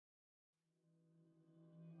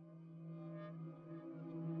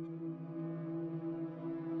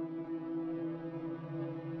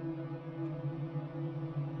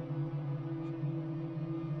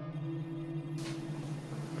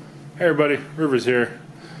Hey everybody, Rivers here,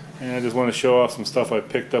 and I just want to show off some stuff I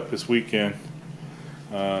picked up this weekend.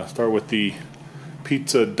 Start with the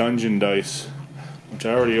Pizza Dungeon dice, which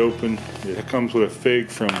I already opened. It comes with a fig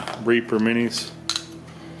from Reaper Minis,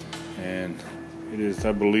 and it is,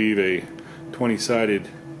 I believe, a 20-sided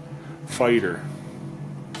fighter,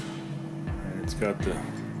 and it's got the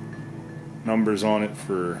numbers on it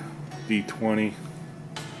for D20.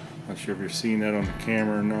 Not sure if you're seeing that on the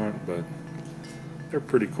camera or not, but they're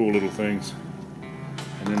pretty cool little things.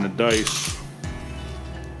 And then the dice,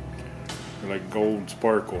 they're like gold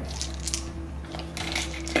sparkle.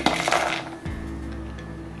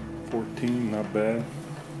 14, not bad.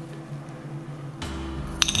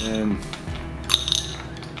 And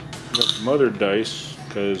I got some other dice,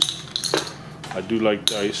 because I do like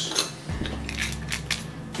dice.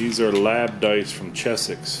 These are lab dice from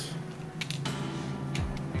Chessex.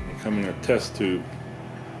 They come in a test tube.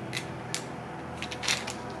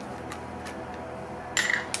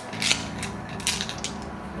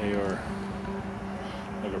 They are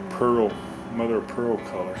like a pearl, mother of pearl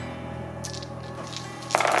color.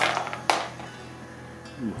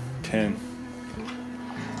 Ooh, 10.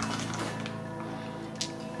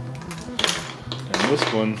 And this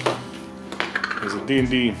one is a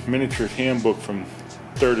D&D miniature handbook from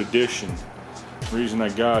 3rd edition. The reason I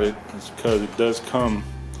got it is because it does come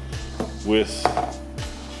with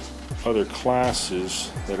other classes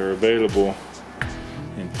that are available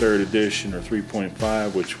in 3rd edition or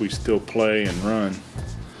 3.5, which we still play and run.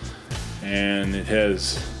 And it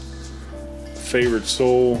has Favored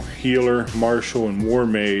Soul, Healer, Martial, and War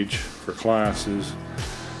Mage for classes.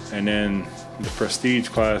 And then the prestige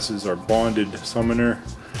classes are Bonded Summoner,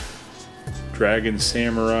 Dragon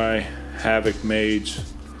Samurai, Havoc Mage,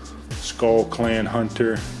 Skull Clan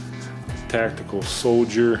Hunter, Tactical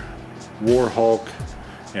Soldier, War Hulk,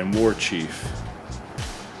 and War Chief.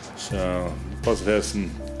 So, plus it has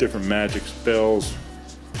some different magic spells,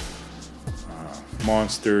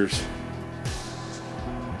 monsters,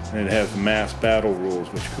 and it has mass battle rules,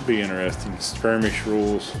 which could be interesting, skirmish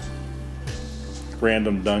rules,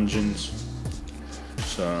 random dungeons.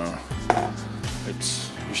 So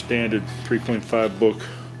it's your standard 3.5 book,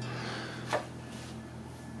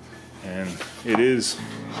 and it is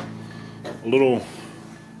a little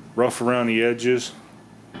rough around the edges,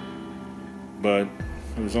 but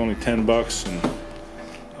it was only 10 bucks and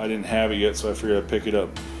I didn't have it yet, so I figured I'd pick it up.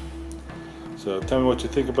 So tell me what you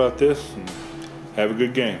think about this, and have a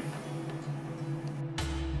good game.